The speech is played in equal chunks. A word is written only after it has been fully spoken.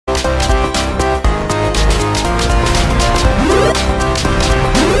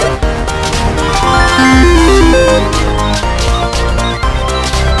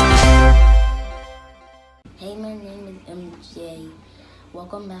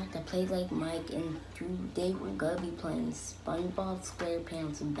Welcome back to Play Like Mike, and today we're gonna be playing Spongebob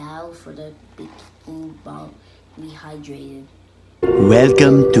SquarePants Battle for the Bikini Bottom Rehydrated.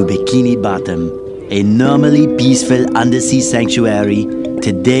 Welcome to Bikini Bottom, a normally peaceful undersea sanctuary.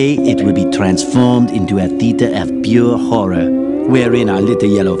 Today it will be transformed into a theater of pure horror, wherein our little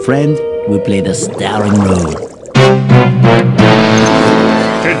yellow friend will play the starring role.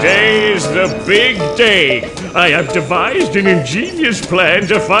 Today is the big day. I have devised an ingenious plan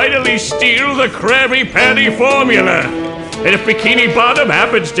to finally steal the Krabby Patty formula. And if Bikini Bottom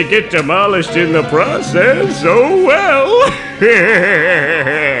happens to get demolished in the process, oh well.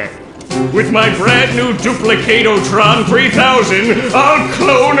 With my brand new Duplicatotron 3000, I'll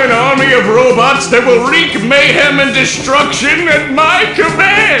clone an army of robots that will wreak mayhem and destruction at my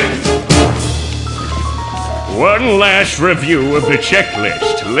command. One last review of the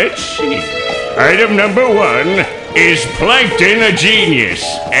checklist. Let's see. Item number 1, is Plankton a genius?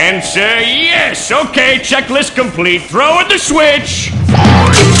 Answer yes. Okay, checklist complete. Throw in the switch.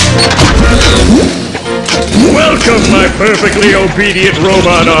 Welcome, my perfectly obedient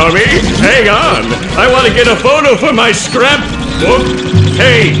robot army. Hang on. I want to get a photo for my scrapbook.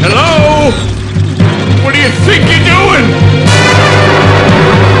 Hey, hello? What do you think you're doing?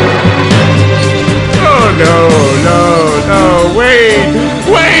 No, wait!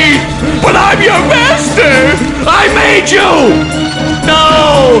 But I'm your master! I made you!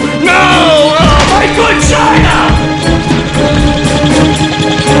 No! Oh, my good China!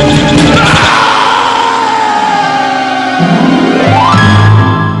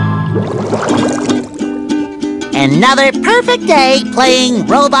 Another perfect day playing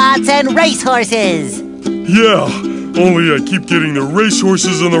robots and racehorses! Yeah, only I keep getting the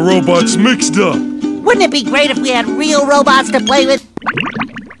racehorses and the robots mixed up. Wouldn't it be great if we had real robots to play with?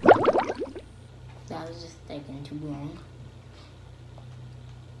 That was just taking too long.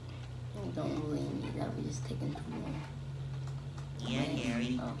 I don't really need that, we're just taking too long. Yeah,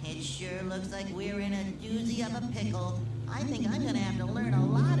 Gary, it sure looks like we're in a doozy of a pickle. I think I'm gonna have to learn a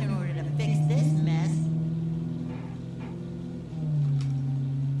lot in order to fix this mess.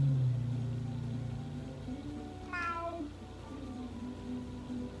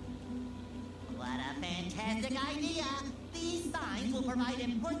 What a fantastic idea! These signs will provide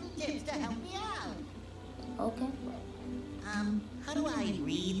important tips to help me out. Okay. How do I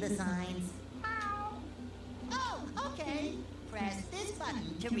read the signs? Oh, okay. Press this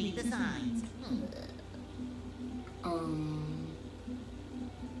button to read the signs.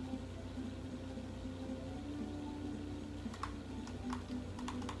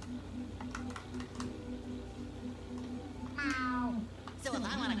 So if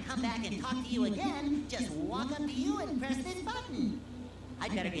I want to come back and talk to you again, just walk up to you and press this button.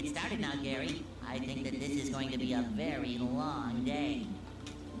 I'd better get started now, Gary. I think that this is going to be a very long day.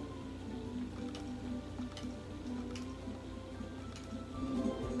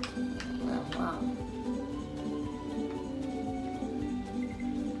 Oh, wow.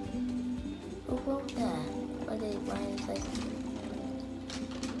 Who wrote that? What did Brian say?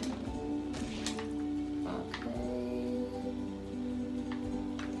 Okay.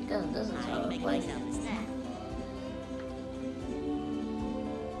 This is how I it make plays. myself a snack.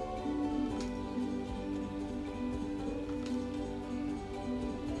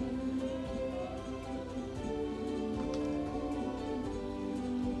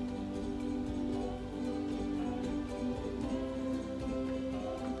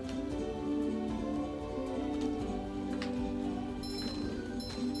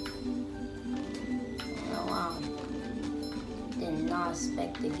 Oh, wow. Did not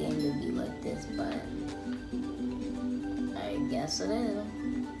expect the game to be like this, but I guess it is.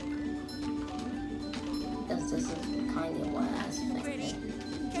 Because this is kind of what I expected.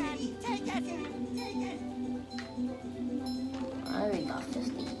 Daddy, take it! Take it! I already got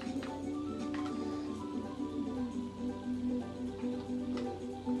 50.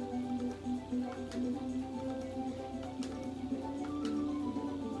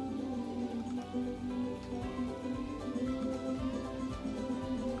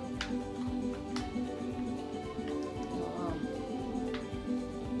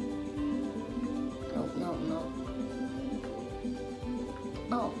 No.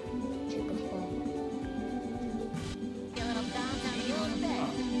 Oh, cheapest phone. Get a little bounce on your bed.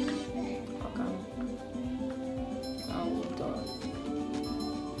 Okay. I need door.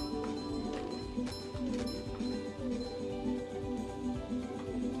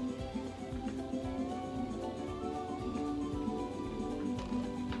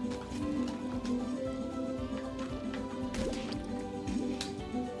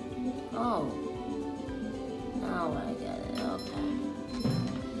 Oh. Now I get it. Okay.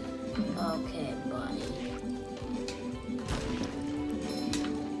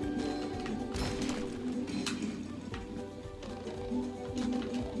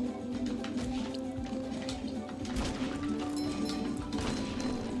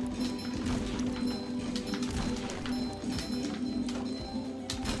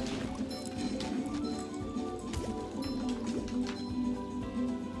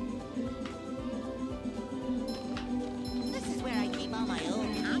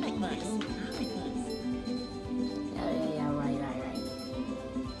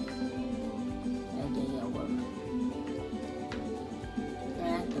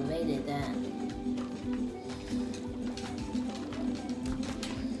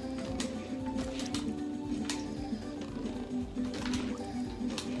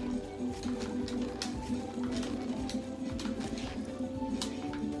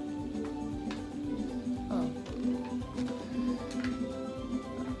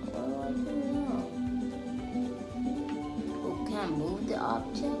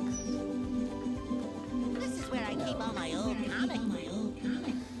 objects? This is where I keep all my old comics.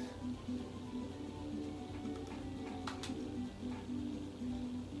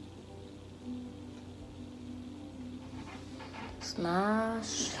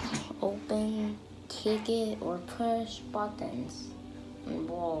 Smash, open, kick it, or push buttons on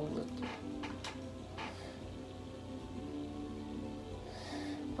walls.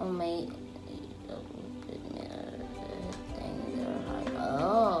 Oh, mate.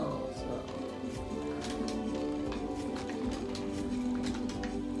 Oh, so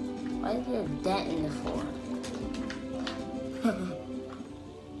why is there a dent in the floor?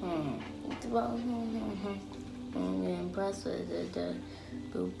 It's about I'm impressed with the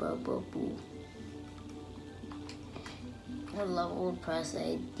boo boo boo boo. I love old press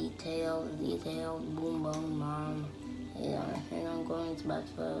A, detailed, boom boom mom. Yeah, and I'm going to back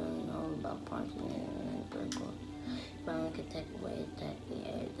to know about punching and purple. But I could take away the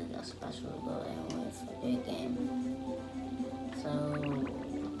air that got special to go and win for their game. So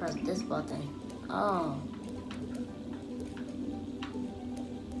press this button. Oh.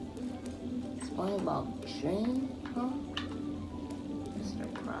 Spongebob dream? Huh? Mr.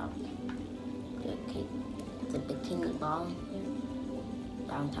 Krabs. Okay. The Bikini Ball here.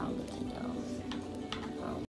 Downtown Bikini.